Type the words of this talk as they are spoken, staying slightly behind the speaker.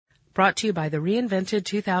Brought to you by the reinvented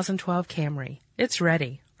 2012 Camry. It's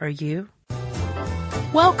ready. Are you?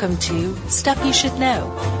 Welcome to Stuff You Should Know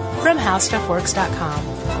from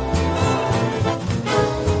HowStuffWorks.com.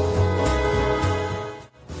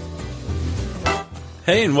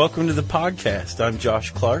 Hey, and welcome to the podcast. I'm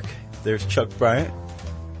Josh Clark. There's Chuck Bryant.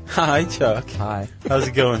 Hi, Chuck. Hi. How's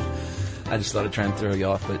it going? I just thought I'd try and throw you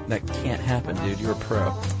off, but that can't happen, dude. You're a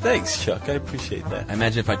pro. Thanks, Chuck. I appreciate that. I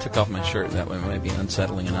imagine if I took off my shirt, that way it might be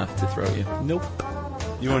unsettling enough to throw you. Nope.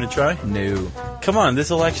 You want to try? No. Come on, this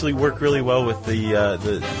will actually work really well with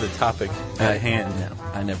the topic at hand. No,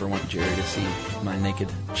 I never want Jerry to see my naked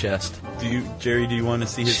chest. Jerry, do you want to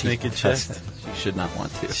see his naked chest? She should not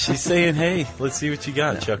want to. She's saying, hey, let's see what you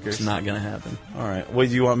got, No, Chuckers. It's not going to happen. All right. Well,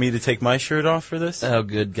 do you want me to take my shirt off for this? Oh,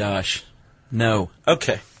 good gosh. No.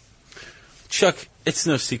 Okay. Chuck, it's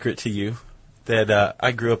no secret to you that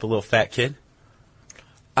I grew up a little fat kid.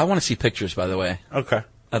 I want to see pictures, by the way. Okay.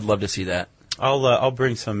 I'd love to see that. I'll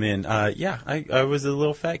bring some in. I was a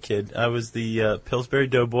little fat kid. I was the Pillsbury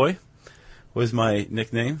Doughboy, was my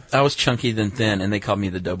nickname. I was chunky then thin, and they called me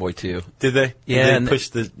the Doughboy, too. Did they? Yeah. Did they push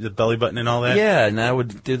the belly button and all that? Yeah, and I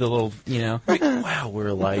would do the little, Wow, we're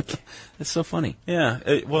alike. It's so funny. Yeah.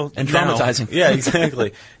 And now, traumatizing. Yeah,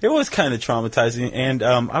 exactly. It was kind of traumatizing, and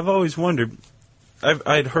I've always wondered,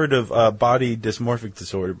 I'd heard of body dysmorphic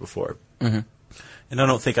disorder before. Mm-hmm. And I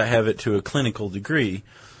don't think I have it to a clinical degree.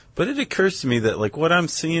 But it occurs to me that, like, what I'm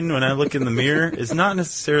seeing when I look in the mirror is not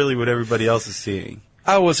necessarily what everybody else is seeing.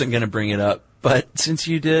 I wasn't going to bring it up, but since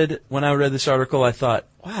you did, when I read this article, I thought,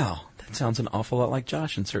 wow, that sounds an awful lot like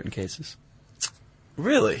Josh in certain cases.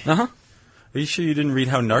 Really? Uh-huh. Are you sure you didn't read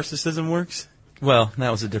how narcissism works? Well, that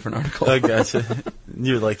was a different article. Oh, gotcha.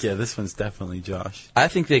 You're like, yeah, this one's definitely Josh. I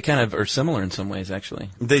think they kind of are similar in some ways, actually.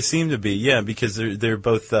 They seem to be, yeah, because they're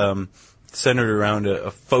both centered around a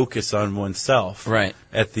focus on oneself, Right.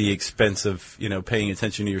 At the expense of paying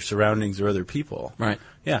attention to your surroundings or other people, Right.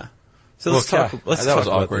 Yeah. So Well, let's that talk was about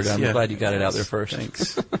awkward. this. I'm Yeah. glad you got it out there first.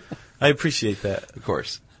 Thanks. I appreciate that. Of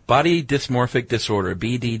course. Body dysmorphic disorder,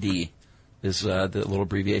 BDD, is the little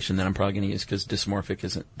abbreviation that I'm probably going to use because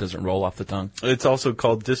dysmorphic doesn't roll off the tongue. It's also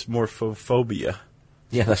called dysmorphophobia.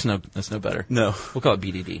 Yeah, that's no better. No. We'll call it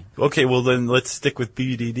BDD. Okay, well then let's stick with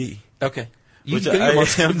BDD. Okay. Which I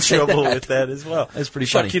have trouble with that as well. That's pretty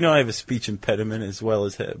Chuck, funny. I have a speech impediment as well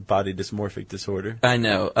as body dysmorphic disorder. I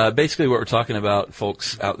know. Basically what we're talking about,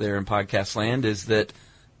 folks out there in podcast land, is that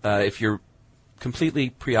if you're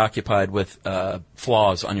completely preoccupied with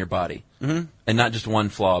flaws on your body, mm-hmm. and not just one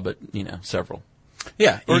flaw, but, several.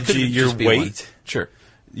 Yeah, Or it could e.g. your just be weight, one. Sure.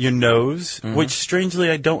 your nose, Mm-hmm. which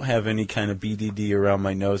strangely I don't have any kind of BDD around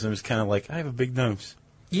my nose. I'm just kind of like, I have a big nose.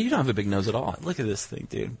 You don't have a big nose at all. Look at this thing,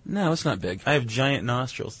 dude. No, it's not big. I have giant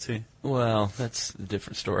nostrils, too. Well, that's a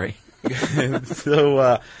different story.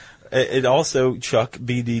 So, it also, Chuck,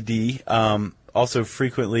 BDD, also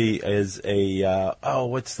frequently is a,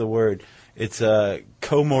 what's the word? It's a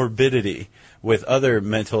comorbidity with other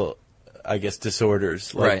mental, I guess,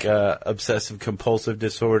 disorders, like Right. Obsessive compulsive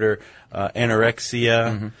disorder,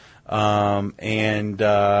 anorexia, Mm-hmm.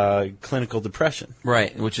 and clinical depression.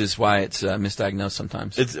 Right, which is why it's misdiagnosed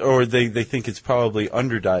sometimes. Or they think it's probably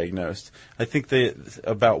underdiagnosed. I think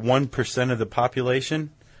about 1% of the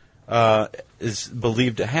population is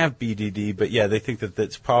believed to have BDD, but yeah, they think that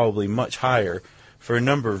that's probably much higher for a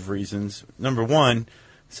number of reasons. Number one,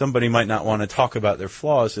 somebody might not want to talk about their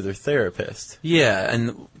flaws to their therapist. Yeah,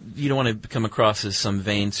 and you don't want to come across as some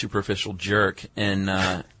vain, superficial jerk.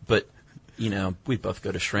 And but we both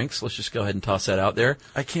go to shrinks. Let's just go ahead and toss that out there.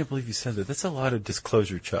 I can't believe you said that. That's a lot of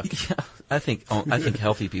disclosure, Chuck. Yeah, I think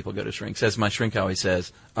healthy people go to shrinks. As my shrink always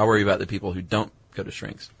says, I worry about the people who don't go to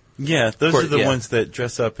shrinks. Yeah, those course, are the yeah. ones that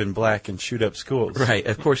dress up in black and shoot up schools. Right.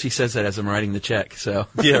 Of course, he says that as I'm writing the check. So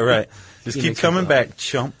Yeah, right. Just He keep makes coming me back,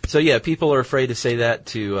 chump. So yeah, people are afraid to say that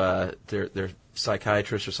to their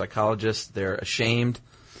psychiatrists or psychologists. They're ashamed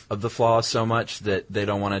of the flaws so much that they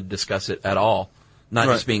don't want to discuss it at all. Not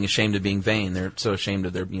Right. just being ashamed of being vain. They're so ashamed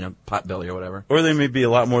of their pot belly or whatever. Or they may be a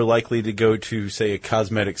lot more likely to go to, say, a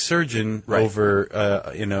cosmetic surgeon Right. over,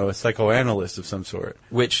 a psychoanalyst of some sort.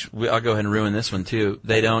 Which I'll go ahead and ruin this one too.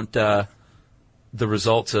 They don't. The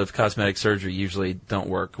results of cosmetic surgery usually don't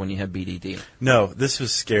work when you have BDD. No, this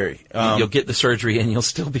was scary. You'll get the surgery and you'll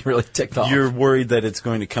still be really ticked off. You're worried that it's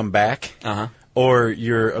going to come back, Uh-huh. or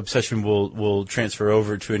your obsession will transfer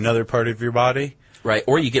over to another part of your body. Right.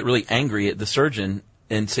 Or you get really angry at the surgeon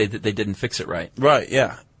and say that they didn't fix it right. Right,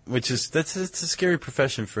 yeah. It's a scary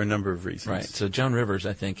profession for a number of reasons. Right. So Joan Rivers,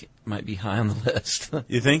 I think, might be high on the list.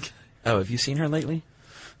 You think? Oh, have you seen her lately?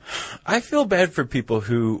 I feel bad for people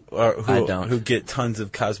who don't. who get tons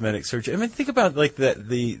of cosmetic surgery. I mean, think about like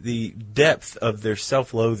the depth of their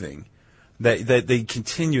self-loathing that they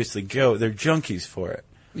continuously go. They're junkies for it.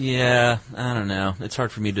 Yeah, I don't know. It's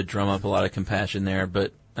hard for me to drum up a lot of compassion there,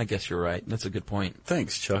 but I guess you're right. That's a good point.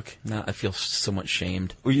 Thanks, Chuck. Now I feel somewhat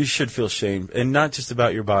shamed. Well, you should feel shamed, and not just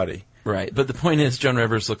about your body. Right, but the point is, Joan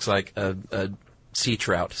Rivers looks like a sea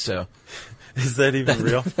trout. So is that even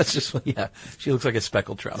real? That's just she looks like a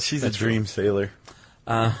speckled trout. She's a dream sailor.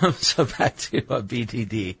 So back to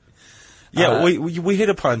BDD. Yeah, we hit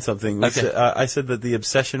upon something. Okay. I said that the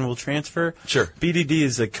obsession will transfer. Sure. BDD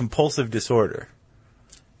is a compulsive disorder.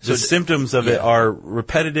 The symptoms of it are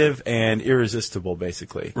repetitive and irresistible,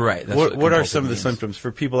 basically. Right. That's what are some of the means. symptoms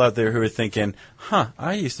for people out there who are thinking,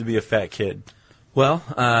 I used to be a fat kid? Well,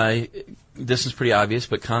 this is pretty obvious,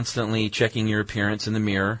 but constantly checking your appearance in the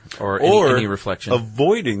mirror or any reflection.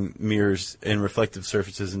 Avoiding mirrors and reflective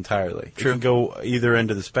surfaces entirely. True. It can go either end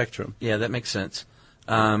of the spectrum. Yeah, that makes sense.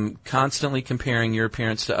 Constantly comparing your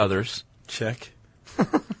appearance to others. Check.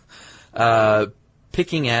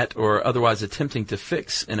 Picking at or otherwise attempting to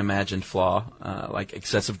fix an imagined flaw, like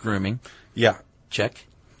excessive grooming. Yeah. Check.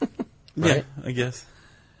 Right? Yeah, I guess.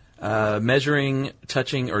 Measuring,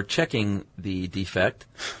 touching, or checking the defect.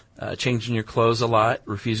 Changing your clothes a lot.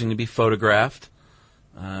 Refusing to be photographed.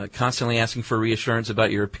 Constantly asking for reassurance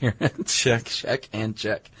about your appearance. Check. Check and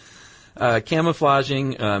check.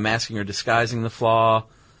 Camouflaging, masking, or disguising the flaw.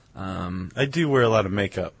 I do wear a lot of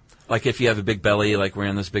makeup. Like if you have a big belly, like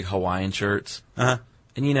wearing those big Hawaiian shirts. Uh-huh.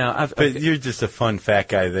 And But you're just a fun fat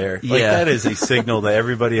guy there. Like, Yeah. that is a signal to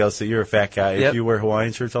everybody else that you're a fat guy if you wear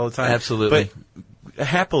Hawaiian shirts all the time. Absolutely. But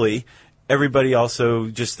happily, everybody also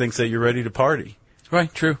just thinks that you're ready to party.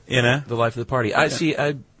 Right, true. You know? The life of the party. I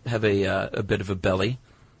have a bit of a belly,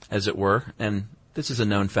 as it were, and this is a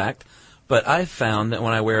known fact. But I've found that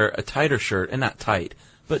when I wear a tighter shirt, and not tight,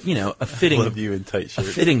 but a fitting, I love you in tight shirts. a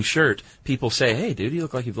fitting shirt, people say, "Hey, dude, you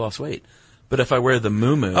look like you've lost weight." But if I wear the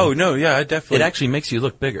muumuu, Oh no, yeah, I definitely. it actually makes you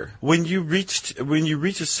look bigger. When you reach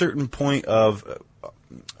a certain point of,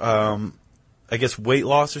 I guess weight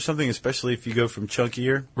loss or something, especially if you go from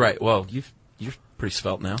chunkier. Right. Well, you're pretty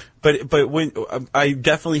svelte now. But when I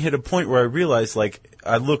definitely hit a point where I realized like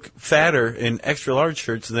I look fatter in extra large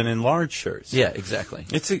shirts than in large shirts. Yeah, exactly.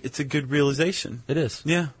 It's a good realization. It is.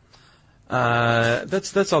 Yeah.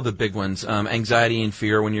 That's all the big ones. Anxiety and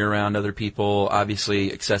fear when you're around other people. Obviously,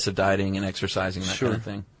 excessive dieting and exercising, that kind of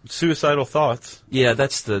thing. Suicidal thoughts. Yeah,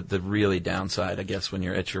 that's the really downside, I guess, when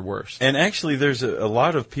you're at your worst. And actually, there's a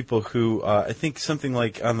lot of people who, I think something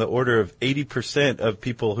like on the order of 80% of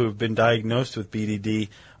people who have been diagnosed with BDD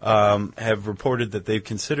have reported that they've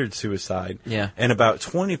considered suicide. Yeah. And about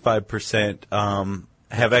 25%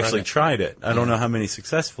 have actually tried it. I don't know how many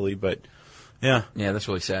successfully, but yeah. Yeah, that's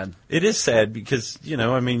really sad. It is sad because,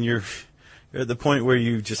 I mean, you're at the point where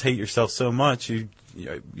you just hate yourself so much,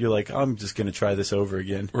 you're like, I'm just going to try this over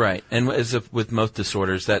again. Right. And as if with most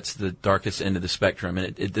disorders, that's the darkest end of the spectrum.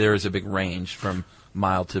 And there is a big range from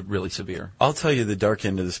mild to really severe. I'll tell you the dark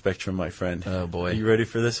end of the spectrum, my friend. Oh, boy. Are you ready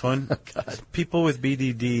for this one? Oh, God. People with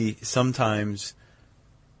BDD sometimes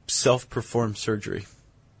self-perform surgery.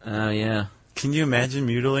 Oh, yeah. Can you imagine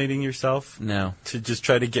mutilating yourself? No. To just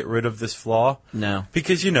try to get rid of this flaw? No.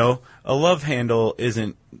 Because, a love handle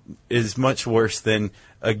is much worse than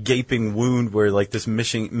a gaping wound where like this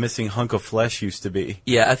missing hunk of flesh used to be.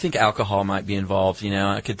 Yeah, I think alcohol might be involved.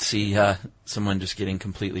 I could see someone just getting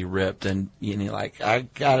completely ripped and like, I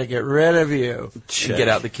gotta get rid of you. Check. And get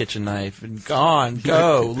out the kitchen knife and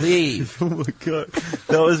go, leave. Oh my God,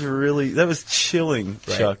 that was chilling,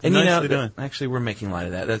 Right. Chuck. And Nicely done. actually, we're making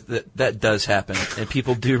light of that. That does happen, and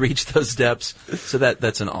people do reach those depths. So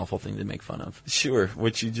that's an awful thing to make fun of. Sure,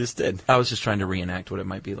 what you just did. I was just trying to reenact what it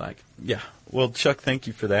might be like. Yeah. Well, Chuck, thank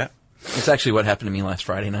you for that. It's actually what happened to me last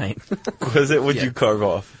Friday night. Was it? What'd Yeah. you carve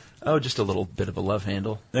off? Oh, just a little bit of a love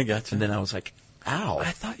handle. I gotcha. And then I was like, ow.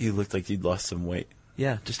 I thought you looked like you'd lost some weight.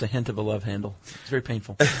 Yeah, just a hint of a love handle. It's very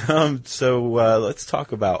painful. So let's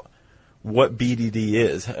talk about what BDD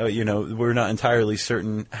is. We're not entirely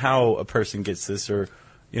certain how a person gets this, or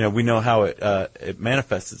we know how it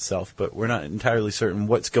manifests itself, but we're not entirely certain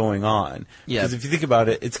what's going on. Yeah. Because if you think about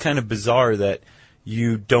it, it's kind of bizarre that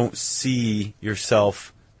you don't see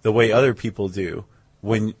yourself the way other people do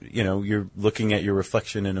when you're looking at your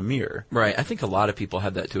reflection in a mirror. Right. I think a lot of people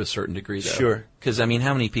have that to a certain degree, though. Sure. Because, how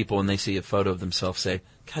many people, when they see a photo of themselves, say,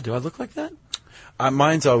 God, do I look like that?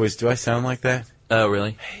 Mine's always, do I sound like that? Oh,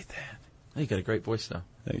 really? I hate that. Oh, you got a great voice, though.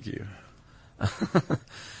 Thank you.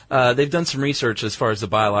 They've done some research as far as the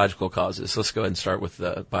biological causes. Let's go ahead and start with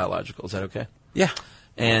the biological. Is that okay? Yeah.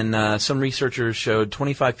 And some researchers showed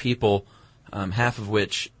 25 people, half of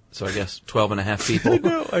which, so I guess 12 and a half people, I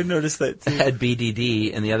know, I noticed that too. had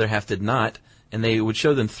BDD, and the other half did not. And they would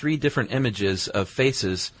show them 3 different images of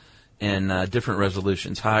faces in different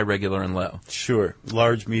resolutions, high, regular, and low. Sure.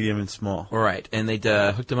 Large, medium, and small. All right. And they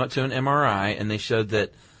hooked them up to an MRI, and they showed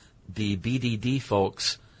that the BDD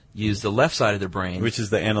folks use the left side of their brain, Which is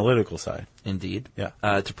the analytical side. indeed, Yeah.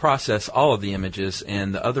 to process all of the images,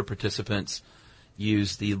 and the other participants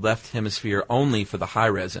use the left hemisphere only for the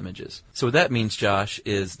high-res images. So what that means, Josh,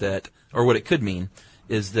 is that, or what it could mean,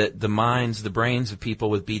 is that the brains of people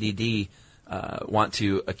with BDD want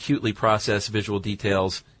to acutely process visual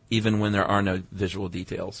details even when there are no visual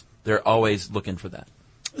details. They're always looking for that.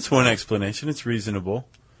 That's one explanation. It's reasonable.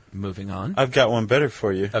 Moving on. I've got one better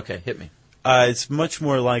for you. Okay, hit me. It's much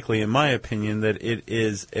more likely, in my opinion, that it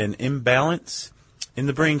is an imbalance in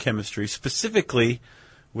the brain chemistry, specifically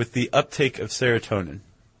with the uptake of serotonin.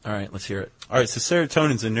 All right, let's hear it. All right, so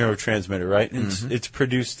serotonin's a neurotransmitter, right? Mm-hmm. It's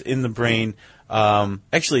produced in the brain.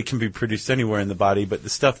 Actually, it can be produced anywhere in the body, but the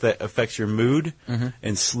stuff that affects your mood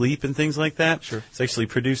and sleep and things like that, Sure. it's actually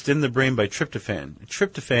produced in the brain by tryptophan.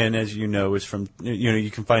 Tryptophan, as you know, is from, you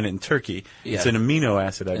can find it in turkey. Yeah. It's an amino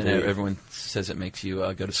acid, I And believe. everyone says it makes you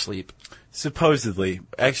go to sleep. Supposedly.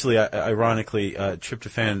 Actually, ironically,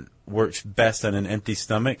 tryptophan works best on an empty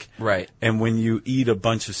stomach. Right. And when you eat a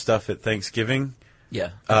bunch of stuff at Thanksgiving,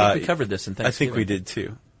 Yeah. I think we covered this in Thanksgiving. I think we did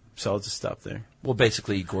too. So I'll just stop there. Well,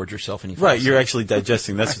 basically, you gorge yourself and you fall Right, you're asleep. actually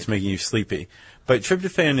digesting. That's what's making you sleepy. But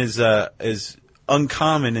tryptophan is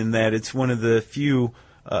uncommon in that it's one of the few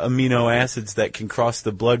amino acids that can cross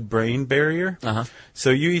the blood-brain barrier. Uh-huh.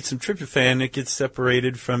 So you eat some tryptophan, it gets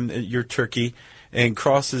separated from your turkey and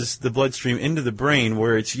crosses the bloodstream into the brain,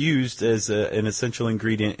 where it's used as an essential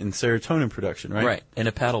ingredient in serotonin production, right? Right. In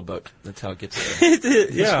a paddle boat. That's how it gets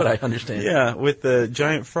there. Yeah. That's what I understand. Yeah, with the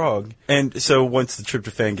giant frog. And so once the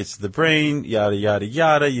tryptophan gets to the brain, yada, yada,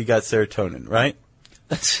 yada, you got serotonin, right?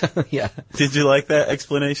 That's, yeah. Did you like that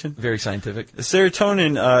explanation? Very scientific.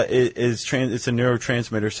 Serotonin it's a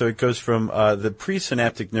neurotransmitter, so it goes from the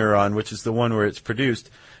presynaptic neuron, which is the one where it's produced,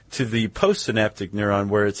 to the postsynaptic neuron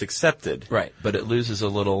where it's accepted. Right. But it loses a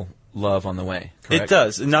little love on the way, correct? It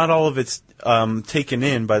does. Not all of it's taken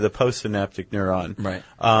in by the postsynaptic neuron. Right.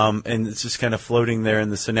 And it's just kind of floating there in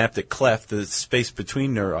the synaptic cleft, the space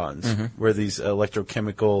between neurons, where these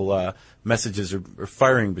electrochemical messages are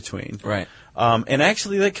firing between. Right. And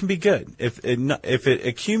actually, that can be good. If it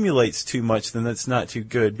accumulates too much, then that's not too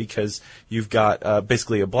good, because you've got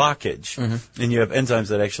basically a blockage, and you have enzymes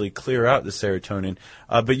that actually clear out the serotonin.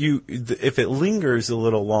 But if it lingers a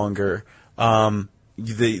little longer,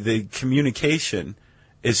 the communication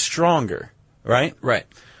is stronger, right? Right.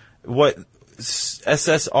 What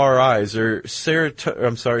SSRIs or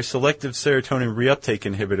selective serotonin reuptake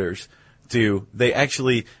inhibitors do, they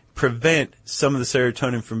actually prevent some of the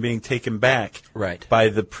serotonin from being taken back Right. by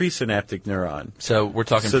the presynaptic neuron. So we're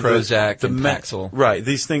talking So Prozac and Paxil. Right.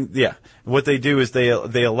 These things, yeah. What they do is they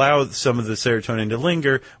allow some of the serotonin to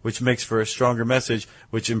linger, which makes for a stronger message,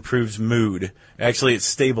 which improves mood. Actually, it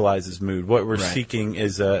stabilizes mood. What we're Right. seeking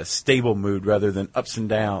is a stable mood rather than ups and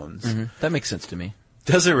downs. That makes sense to me.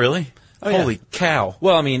 Does it really? Oh, yeah. Holy cow.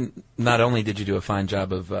 Well, I mean, not only did you do a fine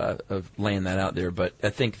job of laying that out there, but I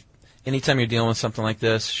think anytime you're dealing with something like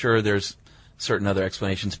this, sure, there's certain other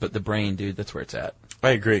explanations, but the brain, dude, that's where it's at. I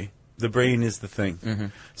agree. The brain is the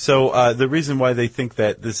thing. So the reason why they think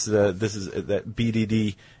that that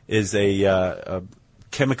BDD is a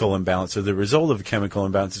chemical imbalance, or the result of a chemical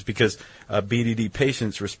imbalance, is because BDD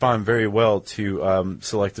patients respond very well to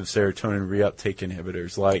selective serotonin reuptake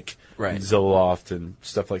inhibitors like Right. Zoloft and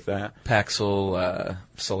stuff like that. Paxil,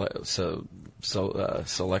 Selexalos,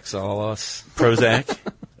 Prozac,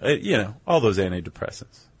 all those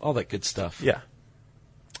antidepressants. all that good stuff. Yeah.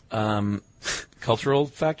 Cultural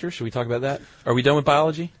factors, should we talk about that? Are we done with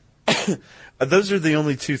biology? Those are the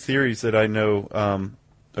only two theories that I know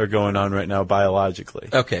are going on right now biologically.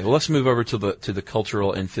 Okay, well, let's move over to the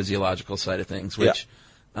cultural and physiological side of things, which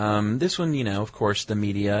this one, of course, the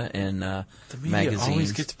media and The media magazines.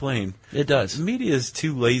 always gets blamed. It does. The media is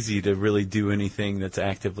too lazy to really do anything that's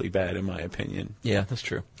actively bad, in my opinion. Yeah, that's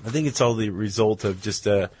true. I think it's all the result of just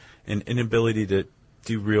an inability to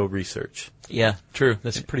do real research. Yeah, true.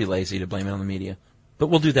 That's pretty lazy to blame it on the media. But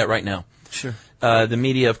we'll do that right now. Sure. The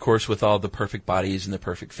media, of course, with all the perfect bodies and the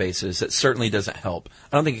perfect faces, that certainly doesn't help.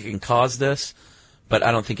 I don't think it can cause this, but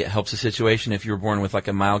I don't think it helps the situation. If you were born with like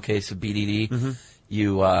a mild case of BDD,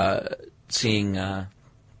 you seeing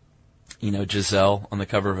Giselle on the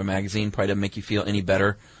cover of a magazine probably doesn't make you feel any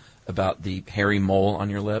better about the hairy mole on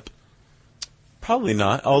your lip. Probably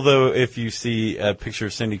not. Although if you see a picture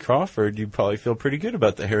of Cindy Crawford, you probably feel pretty good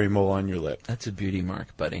about the hairy mole on your lip. That's a beauty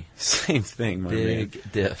mark, buddy. Same thing, my man.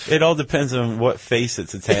 Big diff. It all depends on what face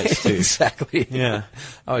it's attached to. Exactly. Yeah.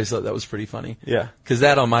 I always thought that was pretty funny. Yeah. Because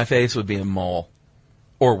that on my face would be a mole.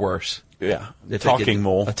 Or worse. Yeah. A If talking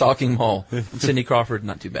mole. A talking mole. Cindy Crawford,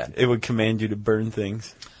 not too bad. It would command you to burn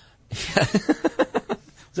things.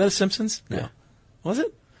 Was that a Simpsons? No. Was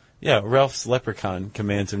it? Yeah, Ralph's leprechaun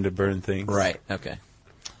commands him to burn things. Right. Okay.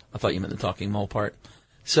 I thought you meant the talking mole part.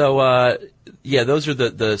 So, those are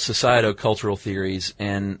the societo-cultural theories,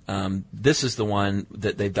 and this is the one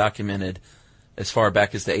that they've documented as far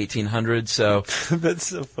back as the 1800s. So That's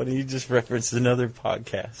so funny. You just referenced another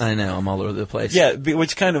podcast. I know, I'm all over the place. Yeah,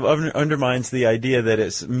 which kind of undermines the idea that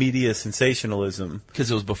it's media sensationalism.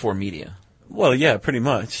 Because it was before media. Well, yeah, pretty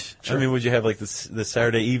much. Sure. I mean, would you have like the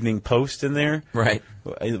Saturday Evening Post in there? Right.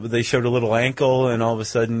 They showed a little ankle, and all of a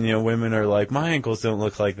sudden, women are like, my ankles don't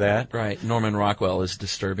look like that. Right. Norman Rockwell is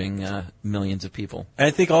disturbing millions of people. And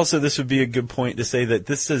I think also this would be a good point to say that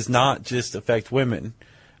this does not just affect women.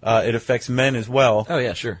 It affects men as well. Oh,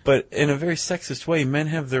 yeah, sure. But in a very sexist way, men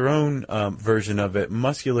have their own version of it,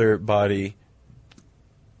 muscular body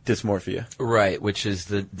dysmorphia. Right, which is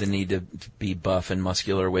the need to be buff and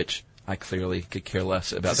muscular, which I clearly could care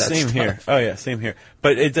less about that Same stuff. here. Oh, yeah, same here.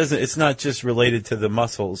 But it's not just related to the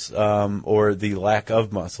muscles or the lack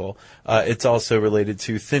of muscle. It's also related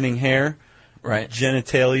to thinning hair. Right.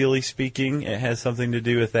 Genitalially speaking, it has something to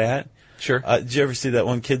do with that. Sure. Did you ever see that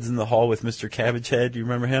one Kids in the Hall with Mr. Cabbage Head? Do you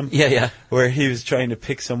remember him? Yeah. Where he was trying to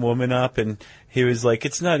pick some woman up, and he was like,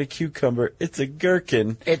 it's not a cucumber, it's a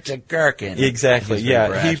gherkin. It's a gherkin. Exactly, He's very yeah.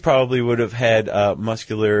 brash. He probably would have had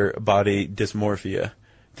muscular body dysmorphia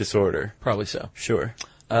disorder. Probably so. Sure.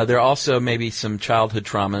 There are also maybe some childhood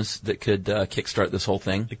traumas that could kickstart this whole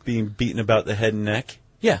thing. Like being beaten about the head and neck.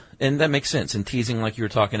 Yeah, and that makes sense. And teasing, like you were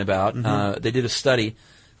talking about. Mm-hmm. They did a study,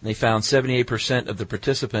 and they found 78% of the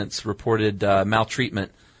participants reported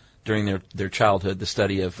maltreatment during their childhood, the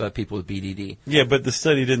study of people with BDD. Yeah, but the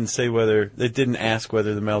study didn't ask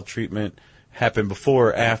whether the maltreatment happened before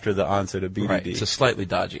or after the onset of BDD. Right, it's a slightly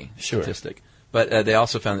dodgy Sure. statistic. But they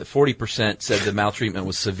also found that 40% said the maltreatment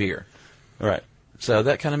was severe. Right. So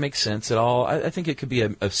that kind of makes sense at all. I think it could be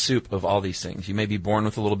a soup of all these things. You may be born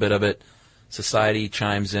with a little bit of it. Society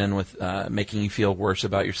chimes in with making you feel worse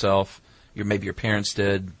about yourself. Maybe your parents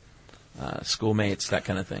did, schoolmates, that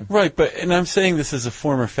kind of thing. Right, and I'm saying this as a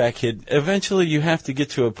former fat kid. Eventually you have to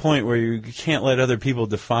get to a point where you can't let other people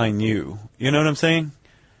define you. You know what I'm saying?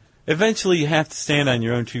 Eventually you have to stand on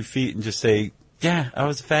your own 2 feet and just say, yeah, I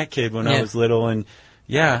was a fat kid when I was little, and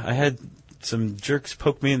yeah, I had some jerks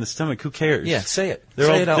poke me in the stomach. Who cares? Yeah, say it.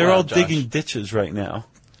 They're all Josh. digging ditches right now.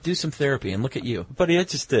 Do some therapy, and look at you. Buddy, I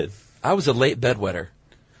just did. I was a late bedwetter.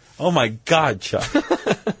 Oh, my God, Chuck.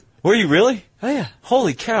 Were you really? Oh, yeah.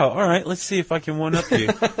 Holy cow. All right, let's see if I can one-up you.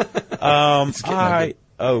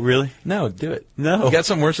 Oh, really? No, do it. No. You got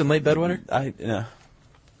something worse than late bedwetter? No.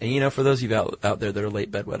 And, for those of you out there that are late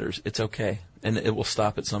bedwetters, it's okay, and it will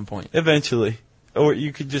stop at some point. Eventually. Or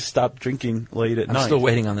you could just stop drinking late at night. I'm still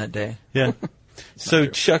waiting on that day. Yeah. So,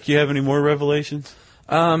 Chuck, you have any more revelations?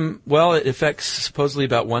 Well, it affects supposedly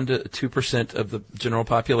about 1 to 2% of the general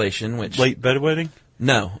population, which... Late bedwetting?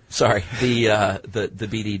 No, sorry, the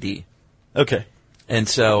BDD. Okay. And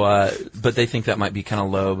so, but they think that might be kind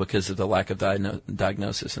of low because of the lack of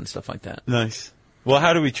diagnosis and stuff like that. Nice. Well,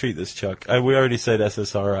 how do we treat this, Chuck? We already said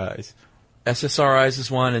SSRIs. SSRIs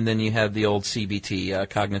is one, and then you have the old CBT,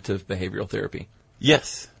 cognitive behavioral therapy.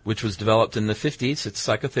 Yes. Which was developed in the 50s. It's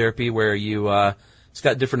psychotherapy where it's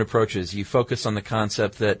got different approaches. You focus on the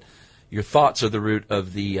concept that your thoughts are the root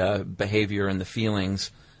of the behavior and the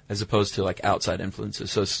feelings, as opposed to like outside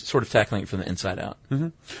influences. So it's sort of tackling it from the inside out.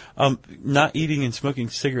 Mm-hmm. Not eating and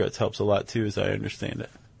smoking cigarettes helps a lot too, as I understand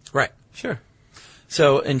it. Right. Sure.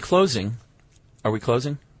 So in closing, are we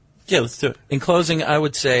closing? Yeah, let's do it. In closing, I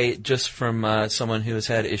would say, just from someone who has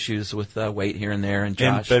had issues with weight here and there, and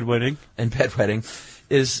Josh... And bedwetting. And bedwetting,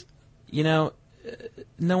 is, no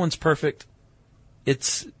one's perfect.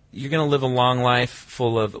 You're going to live a long life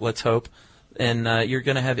full of, let's hope, and you're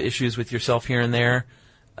going to have issues with yourself here and there.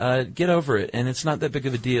 Get over it, and it's not that big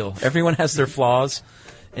of a deal. Everyone has their flaws,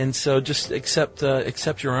 and so just accept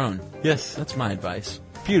your own. Yes. That's my advice.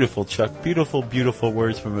 Beautiful, Chuck. Beautiful, beautiful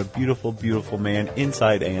words from a beautiful, beautiful man,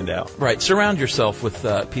 inside and out. Right. Surround yourself with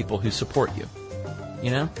people who support you.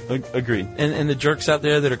 Agreed. And the jerks out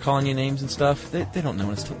there that are calling you names and stuff, they don't know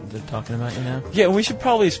what they're talking about, Yeah, we should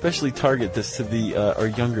probably especially target this to our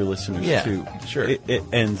younger listeners, too. Sure. It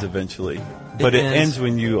ends eventually. But it ends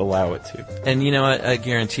when you allow it to. And you know, I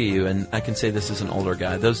guarantee you, and I can say this as an older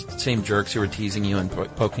guy, those same jerks who are teasing you and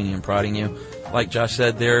poking you and prodding you, like Josh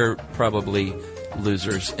said, they're probably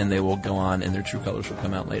losers, and they will go on, and their true colors will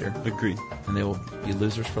come out later. Agreed. And they will be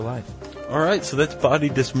losers for life. All right, so that's body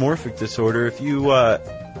dysmorphic disorder. If you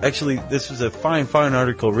actually, this was a fine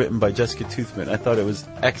article written by Jessica Toothman. I thought it was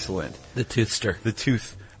excellent. The Toothster. The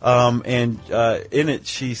Tooth. And in it,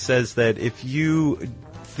 she says that if you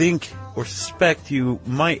think or suspect you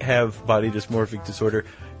might have body dysmorphic disorder,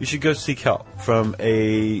 you should go seek help from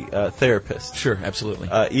a therapist. Sure, absolutely.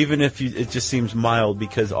 Even if it just seems mild,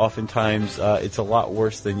 because oftentimes it's a lot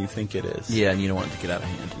worse than you think it is. Yeah, and you don't want it to get out of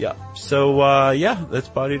hand. Yeah. So, that's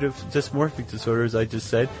body dysmorphic disorder, as I just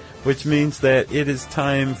said, which means that it is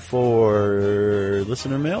time for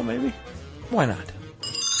listener mail, maybe? Why not?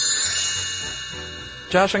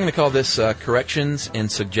 Josh, I'm going to call this corrections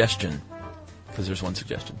and suggestion, because there's one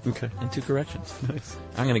suggestion. Okay. And 2 corrections. Nice.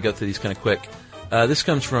 I'm going to go through these kind of quick. This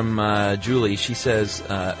comes from Julie. She says,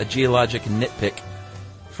 a geologic nitpick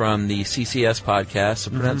from the CCS podcast, a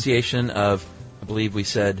pronunciation of, I believe we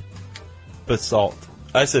said... Basalt.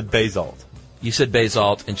 I said basalt. You said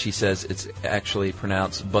basalt, and she says it's actually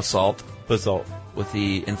pronounced basalt. Basalt. With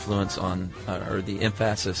the influence on, or the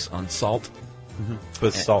emphasis on salt. Mm-hmm.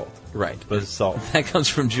 Basalt. Right. Basalt. That comes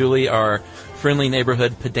from Julie, our friendly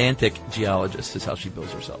neighborhood pedantic geologist, is how she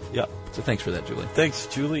bills herself. Yeah. So thanks for that, Julie. Thanks,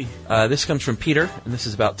 Julie. This comes from Peter, and this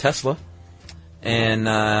is about Tesla. And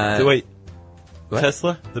wait, what?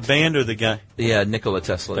 Tesla, the band or the guy? Yeah, Nikola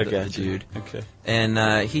Tesla, the dude. Okay.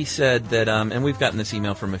 And he said that, and we've gotten this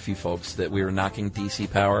email from a few folks, that we were knocking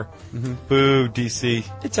DC power. Mm-hmm. Boo, DC.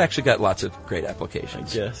 It's actually got lots of great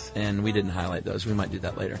applications. Yes. And we didn't highlight those. We might do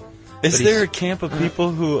that later. Is there a camp of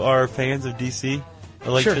people who are fans of DC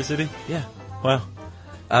electricity? Sure. Yeah. Wow.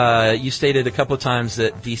 You stated a couple of times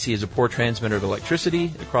that DC is a poor transmitter of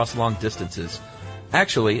electricity across long distances.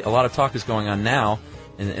 Actually, a lot of talk is going on now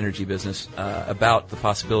in the energy business about the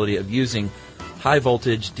possibility of using high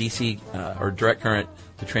voltage DC or direct current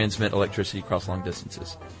to transmit electricity across long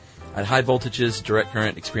distances. At high voltages, direct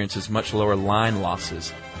current experiences much lower line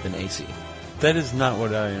losses than AC. That is not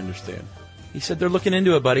what I understand. He said they're looking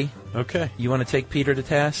into it, buddy. Okay. You want to take Peter to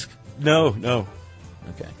task? No.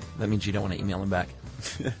 Okay. That means you don't want to email him back.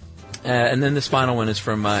 And then this final one is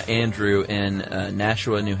from Andrew in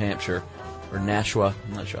Nashua, New Hampshire. Or Nashua.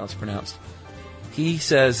 I'm not sure how it's pronounced. He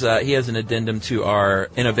says he has an addendum to our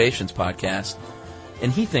Innovations podcast,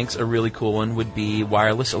 and he thinks a really cool one would be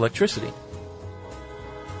wireless electricity.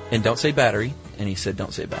 And don't say battery. And he said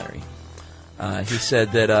don't say battery. He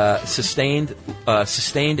said that sustained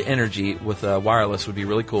energy with wireless would be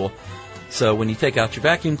really cool. So when you take out your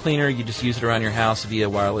vacuum cleaner, you just use it around your house via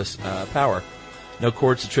wireless power. No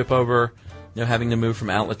cords to trip over, no having to move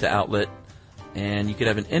from outlet to outlet. And you could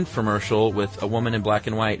have an infomercial with a woman in black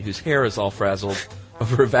and white whose hair is all frazzled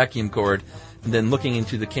over a vacuum cord, and then looking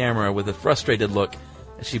into the camera with a frustrated look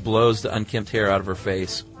as she blows the unkempt hair out of her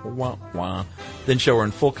face. Wah, wah. Then show her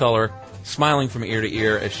in full color, smiling from ear to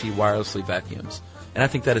ear as she wirelessly vacuums. And I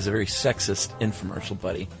think that is a very sexist infomercial,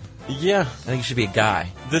 buddy. Yeah. I think you should be a guy.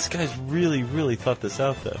 This guy's really, really thought this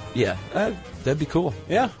out, though. Yeah, that'd be cool.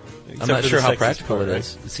 Yeah. I'm not sure how practical it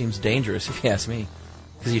is. It seems dangerous, if you ask me.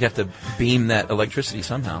 Because you'd have to beam that electricity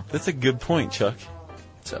somehow. That's a good point, Chuck.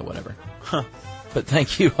 So, whatever. Huh. But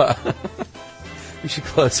thank you. We should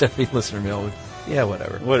close every listener mail with, yeah,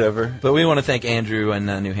 whatever. Whatever. But we want to thank Andrew in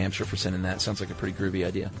New Hampshire for sending that. Sounds like a pretty groovy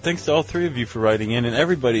idea. Thanks to all three of you for writing in, and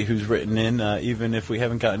everybody who's written in. Even if we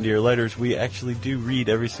haven't gotten to your letters, we actually do read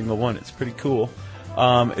every single one. It's pretty cool.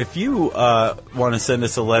 If you want to send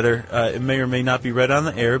us a letter, it may or may not be read on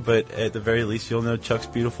the air, but at the very least, you'll know Chuck's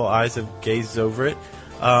beautiful eyes have gazed over it.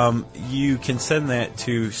 You can send that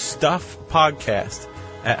to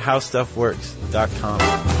stuffpodcast@howstuffworks.com.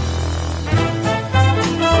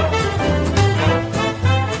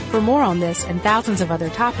 For more on this and thousands of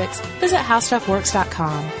other topics, visit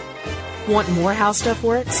howstuffworks.com. Want more How Stuff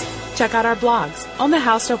Works? Check out our blogs on the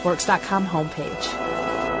howstuffworks.com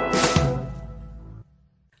homepage.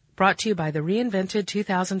 Brought to you by the reinvented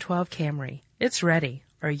 2012 Camry. It's ready.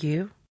 Are you?